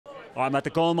I'm at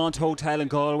the Gaulmont Hotel in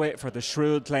Galway for the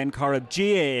SHRULE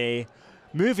GLENCORRIB GAA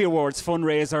Movie Awards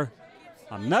fundraiser.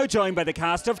 I'm now joined by the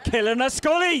cast of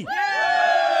Killnaskully.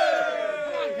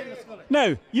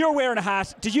 Now, you're wearing a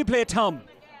hat. Did you play Tom?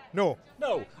 No.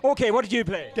 No. Okay, what did you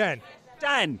play? Dan.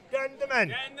 Dan. Dan the man.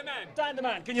 Dan the man. Dan the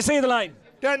man. Can you say the line?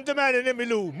 Dan the man in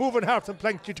Emmylou, moving hearts and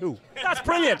plank you too. That's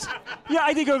brilliant. Yeah,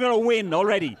 I think you're going to win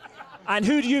already. And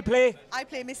who do you play? I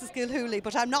play Mrs. Gilhooly,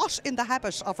 but I'm not in the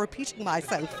habit of repeating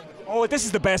myself. Oh, this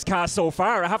is the best cast so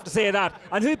far, I have to say that.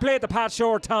 And who played the Pat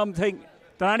Shore Tom thing?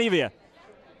 Did any of you?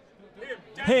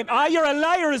 Him. Ah, you're a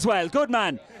liar as well. Good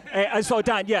man. So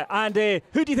Dan, yeah. And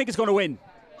who do you think is going to win?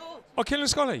 Oh,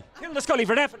 Killnaskully. Killnaskully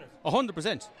for definite.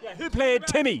 100%. Yeah. Who played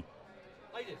Timmy?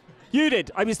 I did. You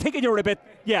did. I was thinking you were a bit.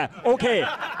 Yeah. Okay.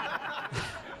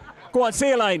 Go on,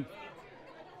 say a line.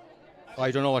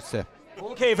 I don't know what to say.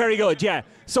 Okay, very good, yeah.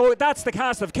 So that's the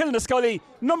cast of Killnaskully.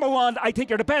 #1, I think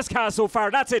you're the best cast so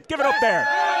far. That's it. Give it up there.